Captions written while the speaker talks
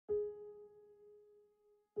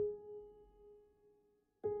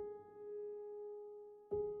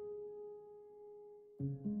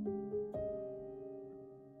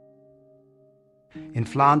In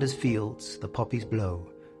Flanders fields the poppies blow,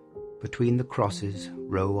 between the crosses,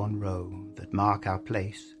 row on row, that mark our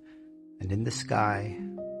place, and in the sky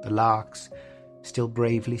the larks, still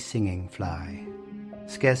bravely singing, fly,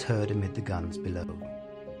 scarce heard amid the guns below.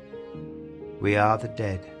 We are the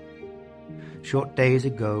dead. Short days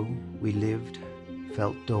ago we lived,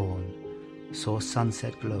 felt dawn, saw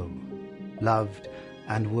sunset glow, loved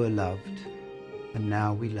and were loved, and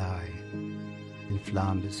now we lie in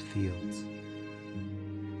Flanders fields.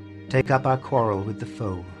 Take up our quarrel with the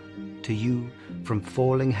foe. To you from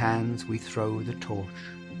falling hands we throw the torch.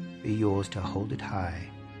 Be yours to hold it high.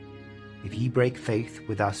 If ye break faith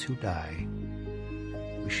with us who die,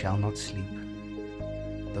 we shall not sleep,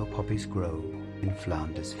 though poppies grow in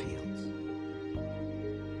Flanders fields.